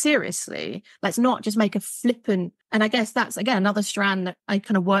seriously. Let's not just make a flippant. And I guess that's, again, another strand that I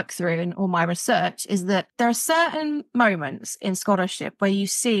kind of work through in all my research, is that there are certain moments in scholarship where you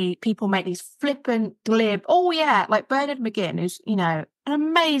see people make these flippant, glib, oh yeah, like Bernard McGinn, who's, an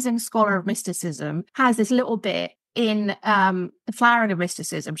amazing scholar of mysticism, has this little bit in The Flowering of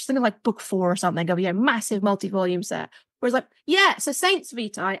Mysticism, just thinking like book 4 or something, of massive multi-volume set, where it's like, yeah, so Saints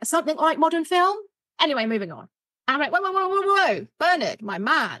Vitae, something like modern film. Anyway, moving on. I'm like, whoa, Bernard, my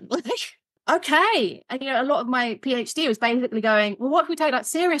man. Okay. And, a lot of my PhD was basically going, well, what if we take that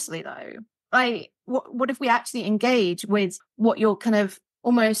seriously, though? Like, what if we actually engage with what your kind of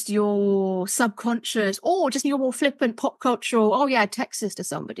almost your subconscious or just your more flippant pop cultural, oh, yeah, text this to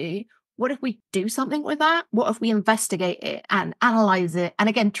somebody. What if we do something with that? What if we investigate it and analyze it and,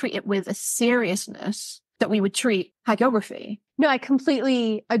 again, treat it with a seriousness that we would treat hagiography? No, I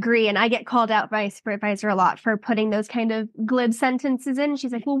completely agree. And I get called out by a supervisor a lot for putting those kind of glib sentences in.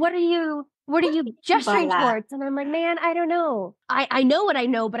 She's like, well, what are you gesturing towards? And I'm like, man, I don't know. I know what I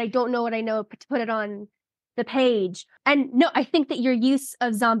know, but I don't know what I know to put it on the page. And no, I think that your use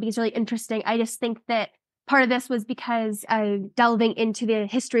of zombie is really interesting. I just think that part of this was because delving into the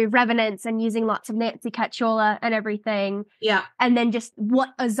history of revenants and using lots of Nancy Cacciola and everything. Yeah. And then just what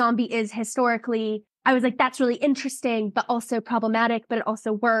a zombie is historically. I was like, that's really interesting, but also problematic, but it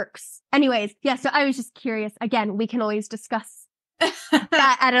also works. Anyways, yeah, so I was just curious. Again, we can always discuss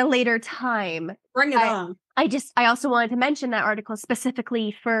that at a later time. Bring it on. I also wanted to mention that article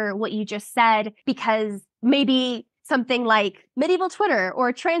specifically for what you just said, because maybe something like medieval Twitter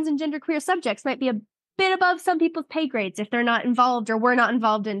or trans and genderqueer subjects might be a bit above some people's pay grades if they're not involved or were not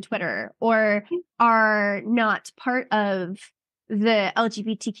involved in Twitter or are not part of the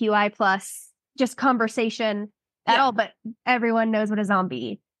LGBTQI plus just conversation at all, but everyone knows what a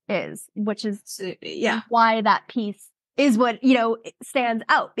zombie is, which is why that piece is what, stands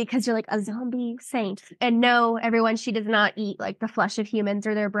out, because you're like, a zombie saint. And no, everyone, she does not eat like the flesh of humans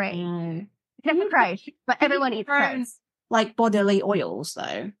or their brain. Except for Christ, but everyone eats Christ. Like bodily oils,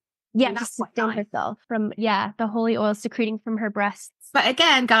 though. Yeah, just to sustain herself from, the holy oil secreting from her breasts. But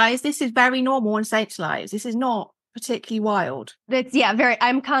again, guys, this is very normal in saints' lives. This is not particularly wild. It's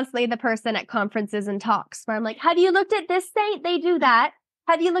I'm constantly the person at conferences and talks where I'm like, have you looked at this saint? They do that.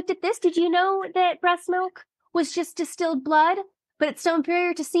 Have you looked at this? Did you know that breast milk was just distilled blood, but it's so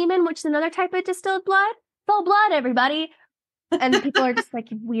inferior to semen, which is another type of distilled blood? It's all blood, everybody. And people are just like,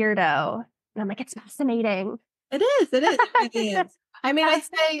 weirdo. And I'm like, it's fascinating. It is. I mean, I'd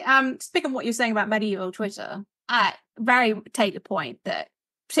say, speaking of what you're saying about medieval Twitter, I very take the point that,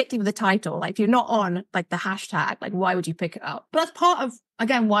 particularly with the title, like if you're not on like the hashtag, like why would you pick it up? But that's part of,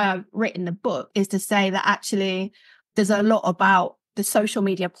 again, why I've written the book, is to say that actually there's a lot about the social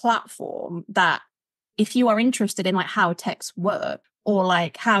media platform that if you are interested in like how texts work, or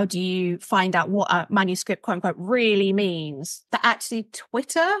like how do you find out what a manuscript quote unquote really means, that actually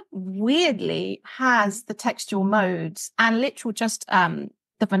Twitter weirdly has the textual modes and literal just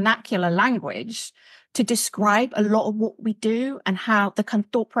the vernacular language to describe a lot of what we do and how the kind of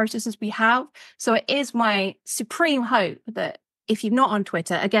thought processes we have. So it is my supreme hope that if you're not on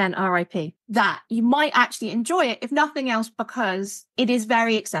Twitter, again, RIP, that you might actually enjoy it, if nothing else, because it is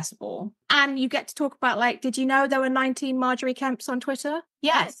very accessible. And you get to talk about, like, did you know there were 19 Marjorie Kemps on Twitter?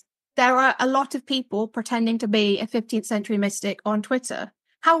 Yes. There are a lot of people pretending to be a 15th century mystic on Twitter.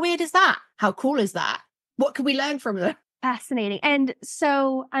 How weird is that? How cool is that? What can we learn from them? Fascinating. And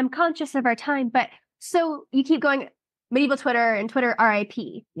so I'm conscious of our time, but so you keep going medieval Twitter and Twitter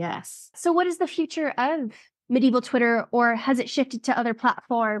RIP. Yes. So what is the future of medieval Twitter, or has it shifted to other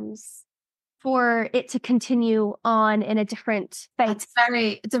platforms for it to continue on in a different space?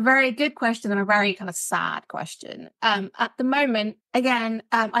 It's a very good question and a very kind of sad question. At the moment, again,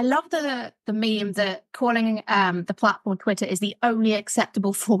 I love the meme that calling the platform Twitter is the only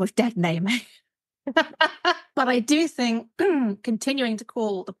acceptable form of dead naming. But I do think continuing to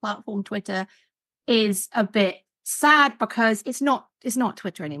call the platform Twitter is a bit sad, because it's not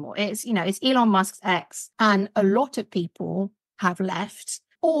Twitter anymore. It's Elon Musk's X, and a lot of people have left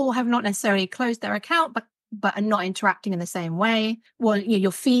or have not necessarily closed their account, but are not interacting in the same way. Well,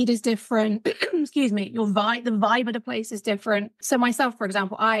 your feed is different. Excuse me. The vibe of the place is different. So myself, for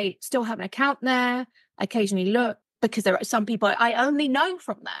example, I still have an account there. I occasionally look, because there are some people I only know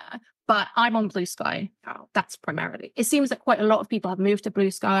from there. But I'm on Blue Sky. That's primarily. It seems that quite a lot of people have moved to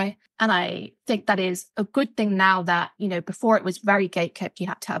Blue Sky. And I think that is a good thing now that, before it was very gatekept. You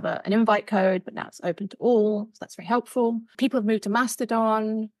had to have an invite code, but now it's open to all. So that's very helpful. People have moved to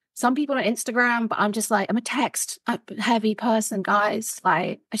Mastodon. Some people on Instagram, but I'm just like, I'm a text heavy person, guys.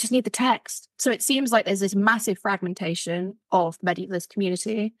 Like, I just need the text. So it seems like there's this massive fragmentation of the medievalist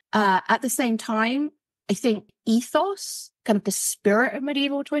community. At the same time, I think ethos, kind of the spirit of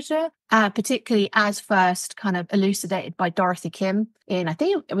medieval Twitter, particularly as first kind of elucidated by Dorothy Kim in, I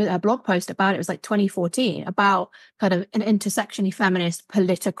think it was a blog post about it was like 2014, about kind of an intersectionally feminist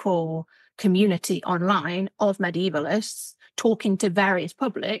political community online of medievalists talking to various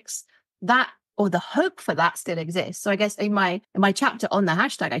publics, that, or the hope for that, still exists. So I guess in my chapter on the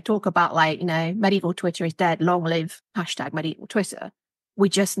hashtag, I talk about, like, medieval Twitter is dead, long live hashtag medieval Twitter. We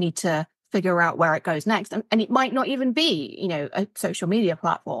just need to figure out where it goes next. And it might not even be, a social media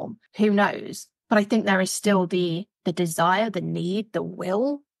platform. Who knows? But I think there is still the desire, the need, the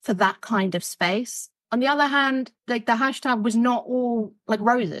will for that kind of space. On the other hand, like, the hashtag was not all like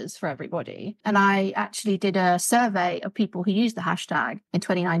roses for everybody. And I actually did a survey of people who used the hashtag in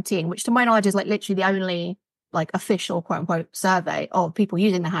 2019, which to my knowledge is like literally the only like official quote unquote survey of people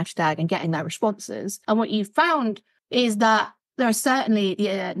using the hashtag and getting their responses. And what you found is that there is certainly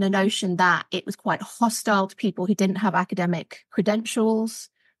the notion that it was quite hostile to people who didn't have academic credentials.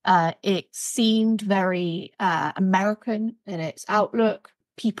 It seemed very American in its outlook.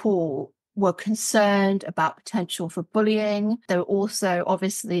 People were concerned about potential for bullying. There were also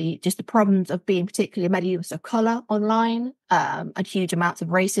obviously just the problems of being particularly medievalists of colour online, and huge amounts of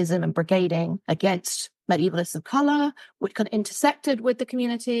racism and brigading against medievalists of colour, which kind of intersected with the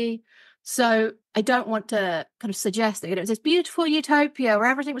community. So I don't want to kind of suggest that it was this beautiful utopia where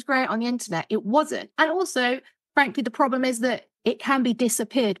everything was great on the internet. It wasn't. And also, frankly, the problem is that it can be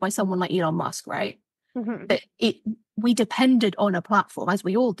disappeared by someone like Elon Musk, right? Mm-hmm. That we depended on a platform, as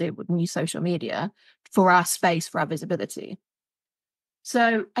we all do with new social media, for our space, for our visibility.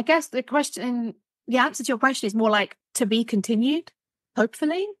 So I guess the answer to your question is more like to be continued,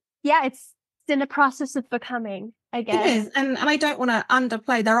 hopefully. Yeah, it's in the process of becoming, I guess. It is. And I don't want to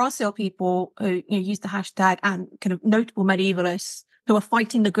underplay. There are still people who use the hashtag, and kind of notable medievalists who are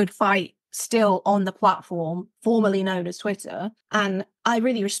fighting the good fight still on the platform formerly known as Twitter. And I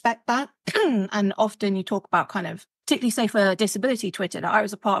really respect that. And often you talk about kind of, particularly say for disability Twitter that I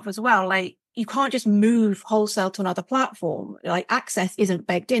was a part of as well, like, you can't just move wholesale to another platform. Like, access isn't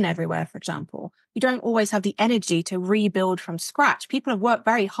baked in everywhere, for example. You don't always have the energy to rebuild from scratch. People have worked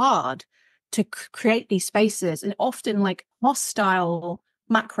very hard to create these spaces, and often like hostile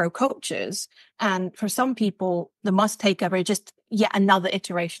macro cultures. And for some people, the must takeover is just yet another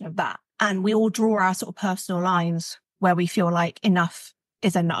iteration of that. And we all draw our sort of personal lines where we feel like enough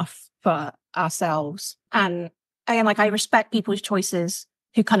is enough for ourselves. And again, like, I respect people's choices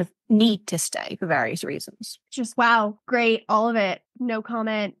who kind of need to stay for various reasons. Just, wow, great, all of it. No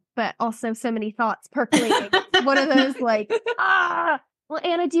comment, but also so many thoughts percolating. One of those like, Well,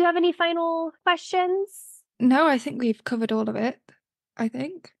 Anna, do you have any final questions? No, I think we've covered all of it. I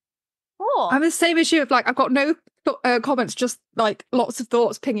think. Cool. I'm the same as you. Like, I've got no comments, just like lots of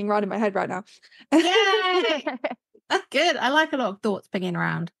thoughts pinging around in my head right now. Yay! That's good. I like a lot of thoughts pinging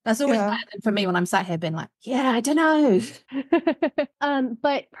around. That's always Yeah. better than for me when I'm sat here being like, yeah, I don't know.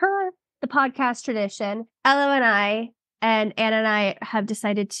 But per the podcast tradition, Ella and I and Anna and I have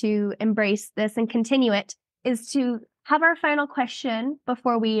decided to embrace this and continue it, is to have our final question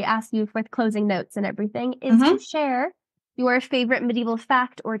before we ask you for closing notes and everything, is to share your favorite medieval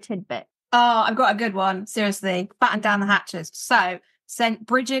fact or tidbit. Oh, I've got a good one. Seriously, batten down the hatches. So, St.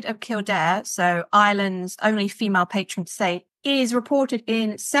 Bridget of Kildare, so Ireland's only female patron saint, is reported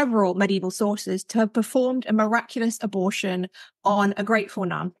in several medieval sources to have performed a miraculous abortion on a grateful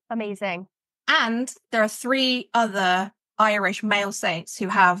nun. Amazing. And there are 3 other Irish male saints who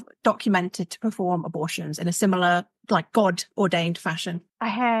have documented to perform abortions in a similar, like, God-ordained fashion. I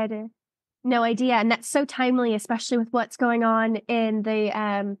had no idea. And that's so timely, especially with what's going on in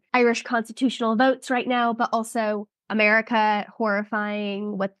the Irish constitutional votes right now, but also America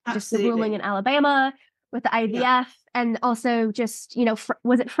horrifying with just the ruling in Alabama with the IVF. And also just, you know,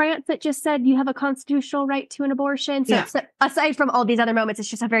 was it France that just said you have a constitutional right to an abortion? So aside from all these other moments, it's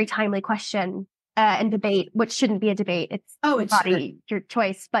just a very timely question and debate, which shouldn't be a debate. It's your body, your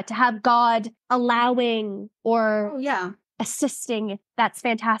choice. But to have God allowing or assisting, that's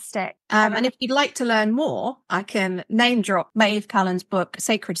fantastic. And if you'd like to learn more, I can name drop Maeve Callan's book,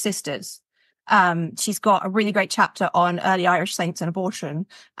 Sacred Sisters. She's got a really great chapter on early Irish saints and abortion,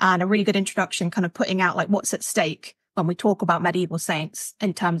 and a really good introduction kind of putting out like what's at stake when we talk about medieval saints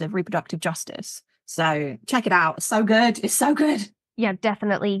in terms of reproductive justice. So check it out. It's so good. It's so good. Yeah,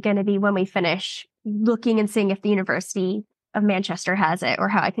 definitely going to be when we finish looking and seeing if the University of Manchester has it or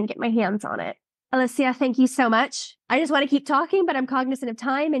how I can get my hands on it. Alicia, thank you so much. I just want to keep talking, but I'm cognizant of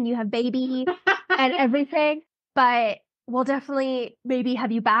time and you have baby and everything. But we'll definitely maybe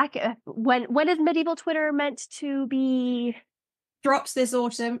have you back. When is medieval Twitter meant to be? Drops this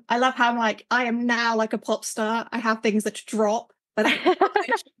autumn. I love how I am now like a pop star. I have things that drop. But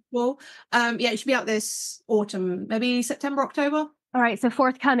it should be out this autumn, maybe September, October. All right, so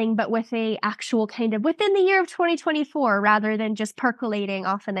forthcoming, but with a actual kind of within the year of 2024 rather than just percolating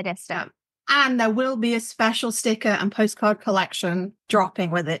off in the distance. And there will be a special sticker and postcard collection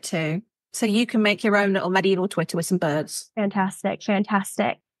dropping with it too. So you can make your own little medieval Twitter with some birds. Fantastic,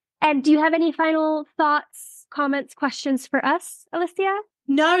 fantastic. And do you have any final thoughts, comments, questions for us, Alicia?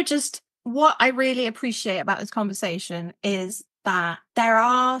 No, just what I really appreciate about this conversation is that there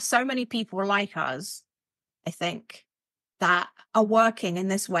are so many people like us, I think, that are working in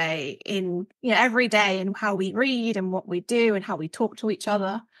this way in every day in how we read and what we do and how we talk to each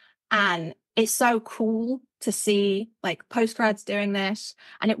other. And it's so cool to see like postgrads doing this.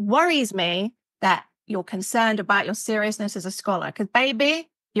 And it worries me that you're concerned about your seriousness as a scholar, because baby,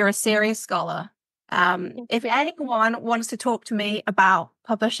 you're a serious scholar. If anyone wants to talk to me about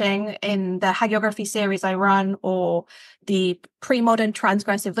publishing in the hagiography series I run or the pre-modern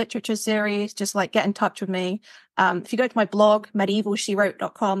transgressive literature series, just like get in touch with me. If you go to my blog,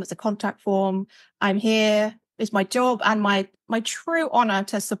 medievalshewrote.com, there's a contact form. I'm here. It's my job and my true honor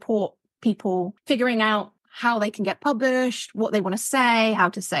to support people figuring out how they can get published, what they want to say, how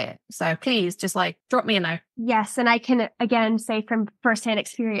to say it. So please just drop me a note. Yes. And I can again say from firsthand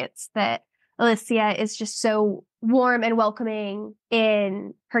experience that Alicia is just so warm and welcoming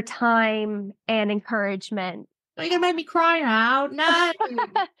in her time and encouragement. Are you going to make me cry now? No.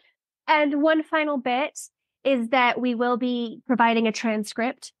 And one final bit is that we will be providing a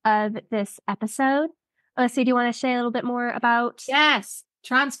transcript of this episode. Alicia, do you want to say a little bit more about? Yes.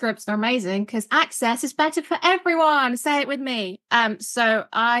 Transcripts are amazing because access is better for everyone. Say it with me. So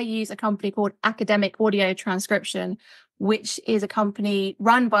I use a company called Academic Audio Transcription, which is a company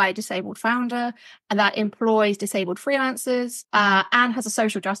run by a disabled founder and that employs disabled freelancers and has a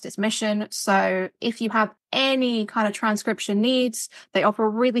social justice mission. So if you have any kind of transcription needs, they offer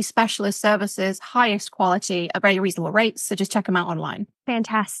really specialist services, highest quality at very reasonable rates. So just check them out online.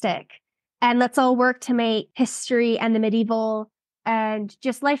 Fantastic. And let's all work to make history and the medieval and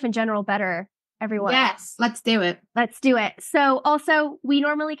just life in general better, everyone. Yes, let's do it. Let's do it. So also, we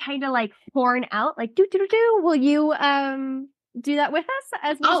normally kind of horn out, do. Will you do that with us?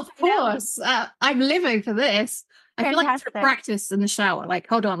 As of course. I'm living for this. I feel like I should practice in the shower.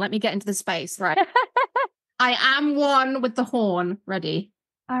 Hold on, let me get into the space. Right. I am one with the horn. Ready.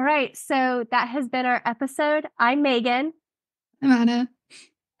 All right. So that has been our episode. I'm Megan. I'm Anna.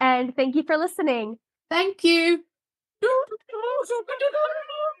 And thank you for listening. Thank you.